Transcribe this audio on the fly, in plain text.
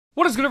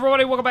What is good,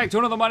 everybody? Welcome back to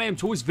another My Damn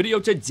Toys video.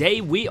 Today,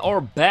 we are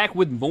back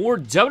with more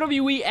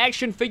WWE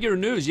action figure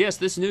news. Yes,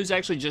 this news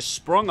actually just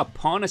sprung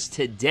upon us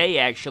today,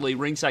 actually.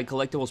 Ringside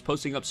Collectibles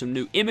posting up some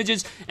new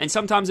images, and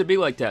sometimes it be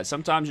like that.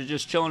 Sometimes you're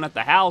just chilling at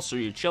the house, or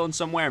you're chilling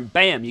somewhere, and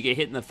bam, you get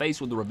hit in the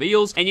face with the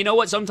reveals. And you know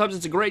what? Sometimes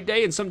it's a great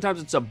day, and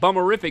sometimes it's a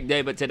bummerific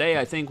day, but today,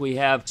 I think we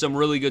have some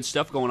really good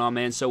stuff going on,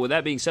 man. So with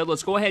that being said,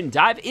 let's go ahead and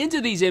dive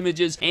into these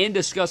images and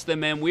discuss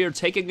them, man. We are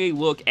taking a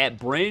look at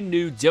brand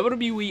new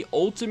WWE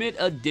Ultimate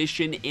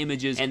Edition images,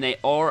 and they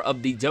are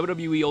of the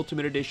WWE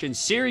Ultimate Edition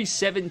Series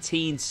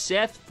 17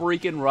 Seth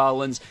freaking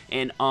Rollins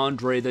and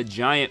Andre the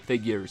Giant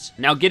figures.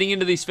 Now, getting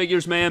into these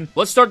figures, man,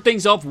 let's start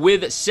things off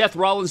with Seth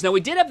Rollins. Now,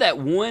 we did have that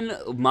one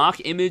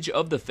mock image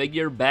of the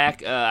figure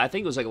back, I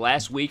think it was like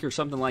last week or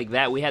something like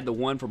that. We had the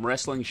one from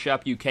Wrestling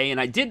Shop UK, and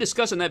I did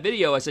discuss in that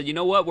video, I said, you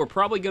know what, we're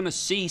probably going to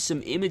see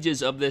some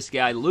images of this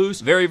guy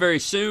loose very, very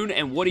soon,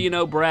 and what do you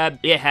know, Brad?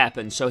 It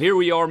happened. So here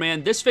we are,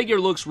 man. This figure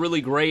looks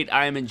really great.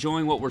 I am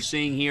enjoying what we're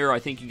seeing here. I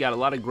think you got a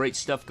lot of great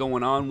stuff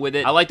going on with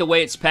it. I like the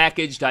way it's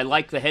packaged. I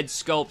like the head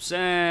sculpts.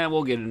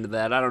 We'll get into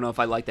that. I don't know if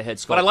I like the head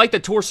sculpt, but I like the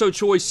torso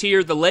choice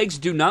here. The legs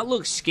do not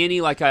look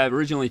skinny like I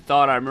originally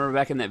thought. I remember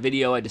back in that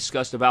video I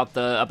discussed about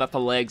the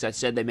legs. I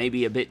said they may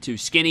be a bit too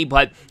skinny,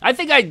 but I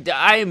think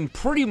I am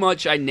pretty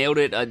much, I nailed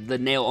it, the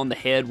nail on the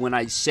head when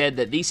I said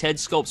that these head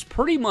sculpts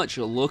pretty much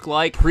look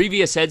like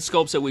previous head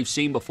sculpts that we've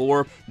seen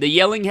before. The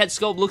yelling head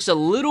sculpt looks a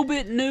little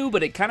bit new,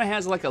 but it kind of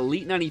has like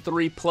Elite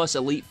 93 plus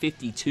Elite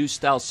 52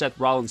 style Seth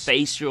Rollins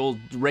facial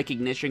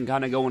recognition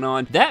kind of going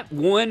on. That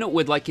one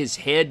with like his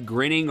head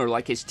grinning or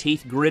like his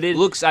teeth gritted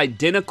looks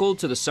identical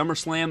to the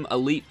SummerSlam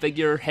Elite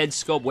figure head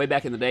sculpt way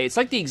back in the day. It's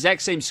like the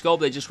exact same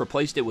sculpt, they just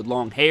replaced it with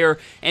long hair.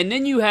 And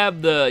then you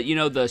have the, you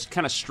know, the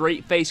kind of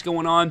straight face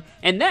going on,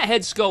 and that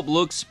head sculpt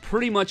looks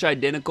pretty much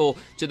identical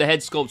to the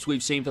head sculpts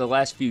we've seen for the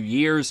last few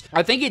years.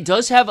 I think it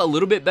does have a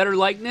little bit better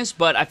likeness,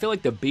 but I feel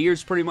like the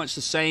beard's pretty much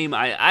the same.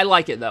 I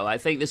like it though. I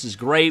think this is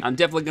great. I'm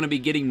definitely going to be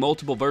getting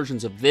multiple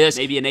versions of this,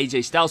 maybe an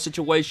AJ Styles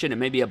situation and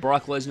maybe a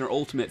Brock Lesnar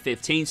Ultimate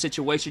 15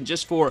 situation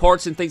just for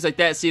parts and things like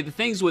that. See, the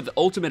things with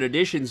Ultimate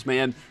Editions,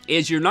 man,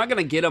 is you're not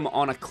going to get them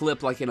on a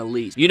clip like an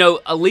Elite. You know,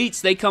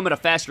 Elites, they come at a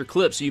faster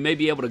clip, so you may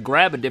be able to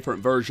grab a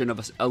different version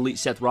of Elite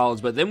Seth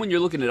Rollins, but then when you're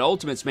looking at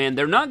Ultimates, man,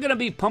 they're not going to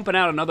be pumping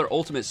out another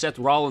Ultimate Seth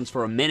Rollins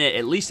for a minute,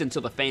 at least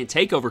until the Fan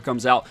Takeover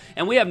comes out,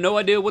 and we have no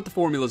idea what the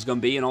formula is going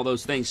to be and all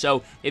those things.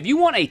 So if you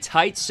want a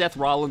tight Seth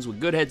Rollins with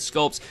good head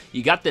sculpts,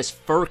 you got this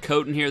fur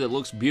coat in here that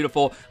looks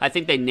beautiful. I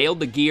think they nailed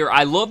the gear.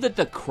 I love that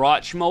the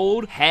crotch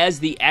mold has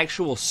the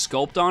actual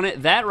sculpt on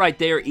it. That right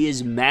there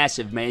is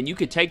massive, man. You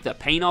could take the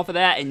paint off of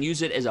that and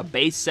use it as a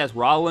base Seth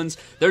Rollins.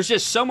 There's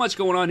just so much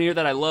going on here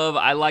that I love.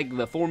 I like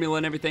the formula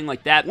and everything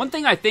like that. One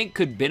thing I think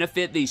could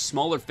benefit these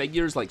smaller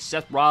figures like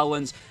Seth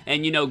Rollins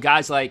and, you know,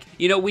 guys like,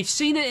 you know, we've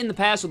seen it in the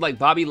past with like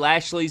Bobby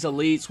Lashley's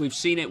Elites. We've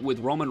seen it with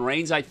Roman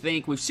Reigns, I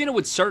think. We've seen it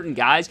with certain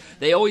guys.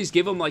 They always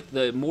give them like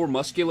the more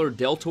muscular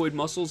deltoid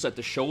muscles at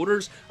the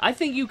shoulders. I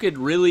think you could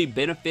really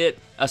benefit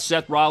a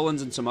Seth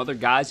Rollins and some other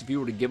guys if you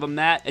were to give them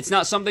that. It's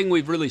not something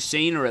we've really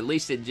seen, or at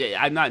least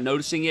I'm not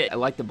noticing it. I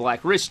like the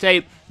black wrist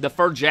tape. The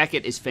fur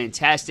jacket is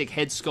fantastic.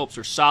 Head sculpts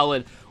are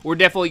solid. We're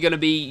definitely going to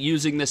be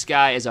using this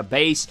guy as a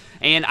base,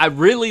 and I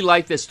really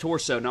like this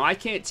torso. Now, I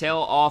can't tell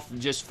off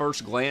just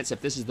first glance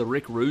if this is the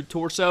Rick Rude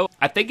torso.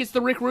 I think it's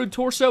the Rick Rude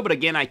torso, but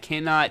again, I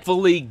cannot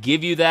fully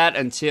give you that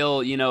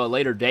until, you know, a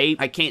later date.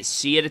 I can't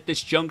see it at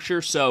this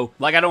juncture, so,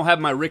 like, I don't have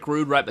my Rick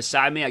Rude right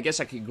beside me. I guess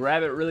I could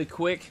grab it really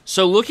quick.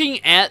 So,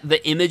 looking at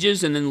the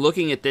images and then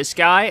looking at this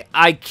guy,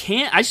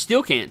 I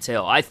still can't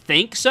tell. I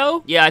think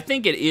so. Yeah, I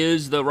think it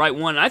is the right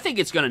one. I think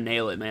it's going to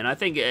nail it, man. I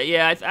think,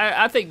 yeah,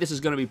 I think this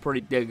is going to be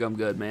pretty daggum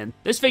good, man.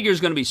 This figure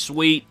is going to be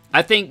sweet.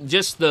 I think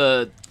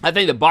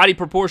the body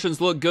proportions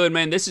look good,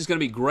 man. This is going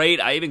to be great.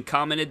 I even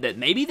commented that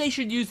maybe they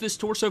should use this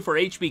torso for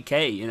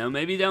HBK, you know,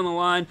 maybe down the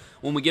line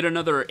when we get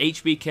another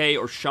HBK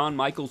or Shawn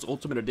Michaels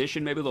Ultimate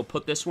Edition, maybe they'll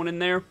put this one in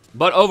there.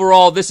 But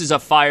overall, this is a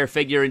fire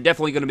figure and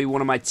definitely going to be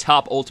one of my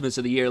top Ultimates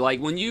of the year.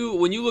 Like, when you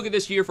look at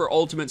this year for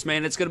Ultimates,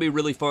 man, it's going to be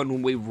really fun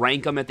when we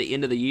rank them at the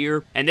end of the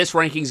year. And this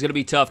ranking is going to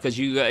be tough because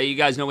you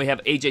guys know we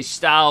have AJ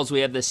Styles,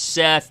 we have the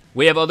Seth,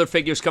 we have other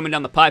figures coming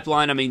down the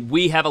pipeline. I mean,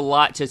 we have a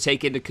lot to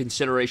take into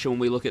consideration when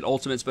we look at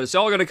Ultimates, but it's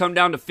all going to come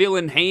down to feel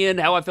in hand,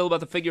 how I feel about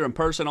the figure in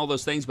person, all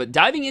those things. But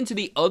diving into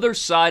the other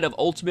side of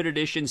Ultimate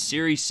Edition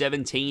Series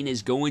 17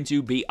 is going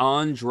to be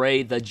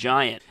Andre the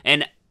Giant.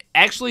 And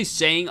actually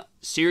saying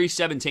Series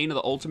 17 of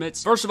the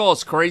Ultimates, first of all,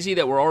 it's crazy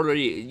that we're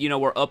already, you know,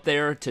 we're up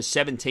there to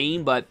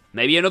 17, but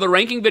maybe another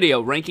ranking video,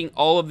 ranking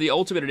all of the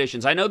Ultimate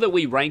Editions. I know that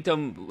we ranked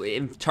them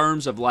in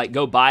terms of, like,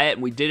 go buy it,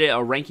 and we did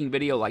a ranking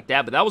video like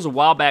that, but that was a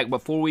while back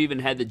before we even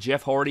had the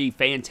Jeff Hardy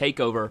Fan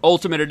Takeover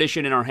Ultimate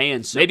Edition in our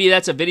hands. So maybe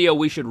that's a video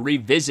we should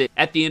revisit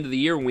at the end of the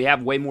year when we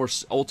have way more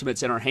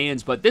Ultimates in our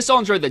hands, but this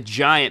Andre the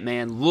Giant,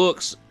 man,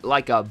 looks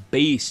like a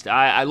beast.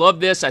 I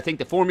love this. I think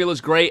the formula is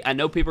great. I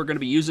know people are going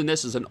to be using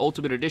this as an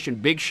Ultimate Edition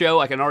Big Show.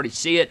 I can already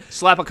see it.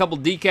 Slap a couple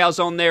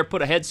decals on there,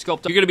 put a head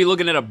sculpt on. You're going to be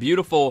looking at a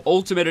beautiful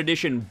Ultimate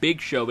Edition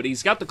Big Show, but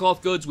he's got the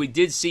cloth goods. We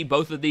did see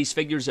both of these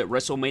figures at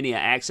WrestleMania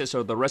Access,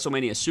 or the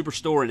WrestleMania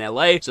Superstore in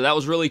LA, so that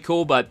was really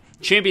cool, but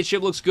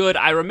championship looks good.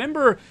 I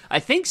remember, I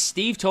think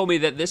Steve told me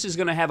that this is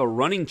going to have a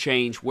running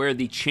change where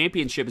the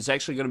championship is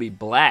actually going to be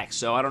black,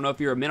 so I don't know if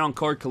you're a mint on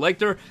card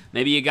collector,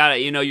 maybe you got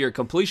it, you know, you're a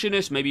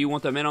completionist, maybe you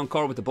want the mint on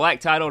card with the black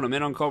title and a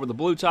mint on card with the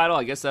blue title.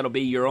 I guess that'll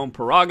be your own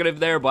prerogative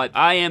there, but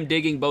I am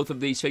digging both of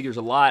these figures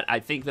a lot. I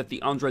think that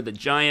the Andre the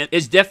Giant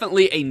is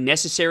definitely a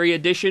necessary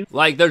addition.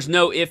 Like, there's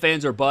no ifs,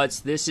 ands, or buts.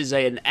 This is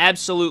an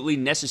absolutely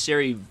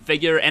necessary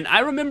figure, and I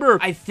remember,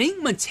 I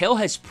think Mattel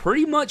has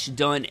pretty much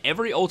done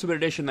every Ultimate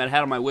Edition that I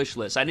had on my wish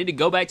list. I need to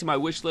go back to my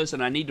wish list,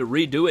 and I need to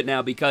redo it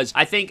now, because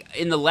I think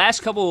in the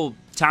last couple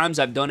times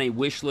I've done a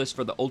wish list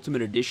for the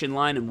Ultimate Edition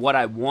line and what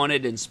I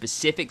wanted and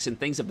specifics and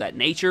things of that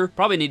nature.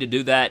 Probably need to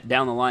do that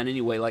down the line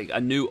anyway, like a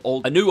new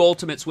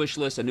Ultimates wish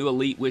list, a new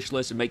Elite wish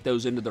list, and make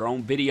those into their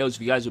own videos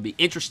if you guys would be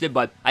interested.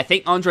 But I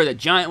think Andre the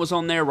Giant was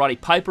on there, Roddy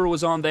Piper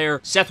was on there,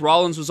 Seth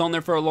Rollins was on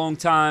there for a long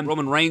time,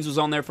 Roman Reigns was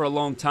on there for a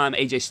long time,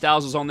 AJ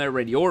Styles was on there,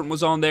 Randy Orton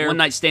was on there, One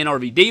Night Stand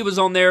RVD was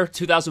on there,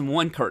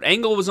 2001 Kurt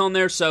Angle was on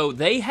there, so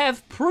they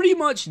have pretty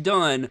much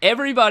done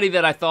everybody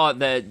that I thought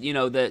that, you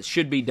know, that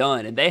should be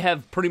done, and they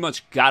have pretty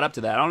much got up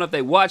to that. I don't know if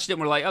they watched it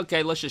and were like,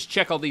 okay, let's just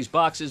check all these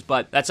boxes,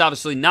 but that's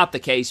obviously not the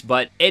case.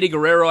 But Eddie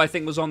Guerrero, I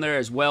think, was on there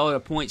as well at a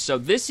point, so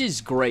this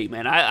is great,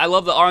 man. I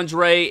love the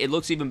Andre. It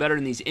looks even better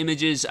in these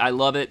images. I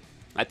love it.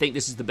 I think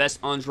this is the best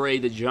Andre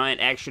the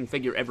Giant action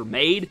figure ever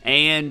made,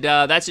 and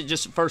that's at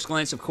just first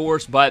glance, of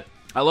course, but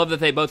I love that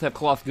they both have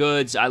cloth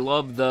goods. I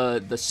love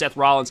the Seth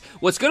Rollins.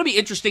 What's going to be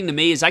interesting to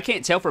me is I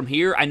can't tell from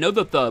here. I know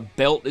that the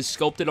belt is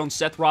sculpted on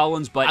Seth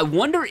Rollins, but I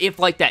wonder if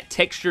like that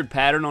textured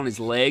pattern on his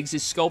legs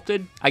is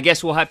sculpted. I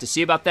guess we'll have to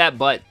see about that,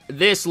 but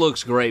this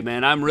looks great,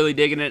 man. I'm really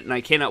digging it, and I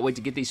cannot wait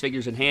to get these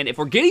figures in hand. If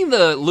we're getting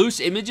the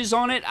loose images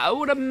on it, I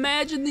would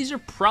imagine these are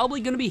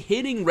probably going to be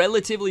hitting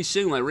relatively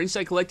soon. Like,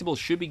 Ringside Collectibles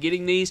should be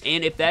getting these,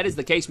 and if that is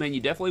the case, man, you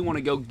definitely want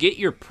to go get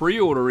your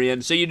pre-order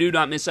in so you do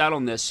not miss out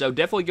on this. So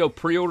definitely go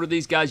pre-order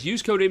these guys.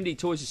 Use code MD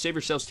Toys to save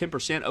yourselves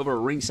 10% over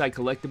at Ringside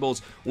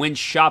Collectibles when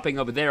shopping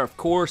over there, of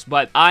course.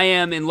 But I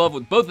am in love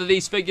with both of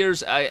these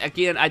figures.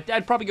 Again,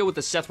 I'd probably go with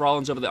the Seth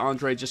Rollins over the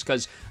Andre just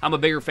because I'm a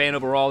bigger fan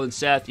overall than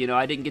Seth. You know,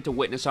 I didn't get to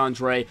witness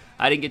Andre.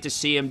 I didn't get to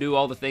see him do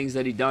all the things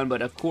that he done,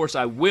 but of course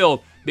I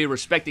will be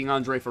respecting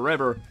Andre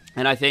forever.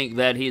 And I think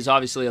that he's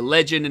obviously a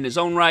legend in his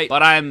own right,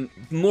 but I'm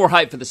more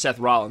hyped for the Seth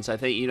Rollins. I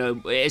think, you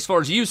know, as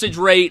far as usage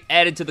rate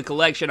added to the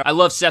collection, I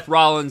love Seth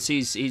Rollins.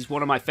 He's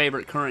one of my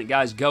favorite current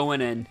guys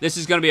going, and this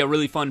is going to be a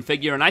really fun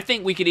figure. And I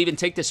think we could even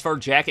take this fur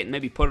jacket and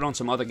maybe put it on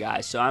some other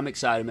guys. So I'm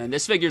excited, man.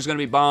 This figure is going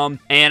to be bomb,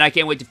 and I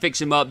can't wait to fix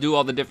him up, do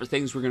all the different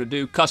things we're going to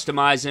do,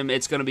 customize him.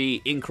 It's going to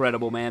be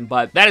incredible, man.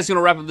 But that is going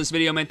to wrap up this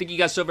video, man. Thank you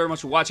guys so very much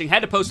for watching.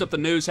 Had to post up the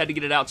news, had to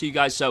get it out to you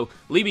guys. So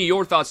leave me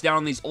your thoughts down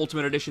on these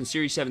Ultimate Edition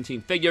Series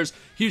 17 figures.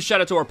 Huge shout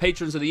out to our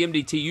patrons of the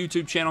MDT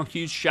YouTube channel.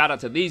 Huge shout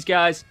out to these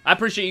guys. I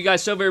appreciate you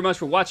guys so very much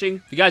for watching.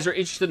 If you guys are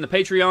interested in the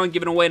Patreon,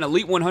 giving away an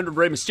Elite 100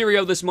 Rey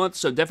Mysterio this month,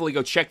 so definitely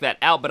go check that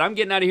out. But I'm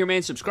getting out of here,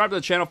 man. Subscribe to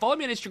the channel. Follow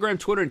me on Instagram,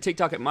 Twitter, and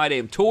TikTok at My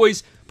Damn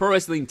Toys.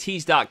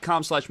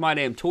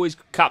 ProWrestlingTees.com/MyDamnToys.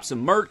 Cop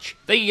some merch.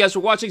 Thank you guys for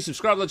watching.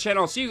 Subscribe to the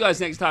channel. I'll see you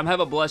guys next time. Have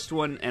a blessed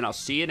one, and I'll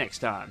see you next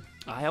time.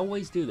 I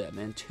always do that,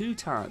 man. 2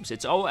 times.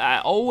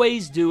 I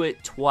always do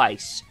it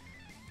twice.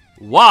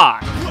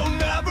 Why?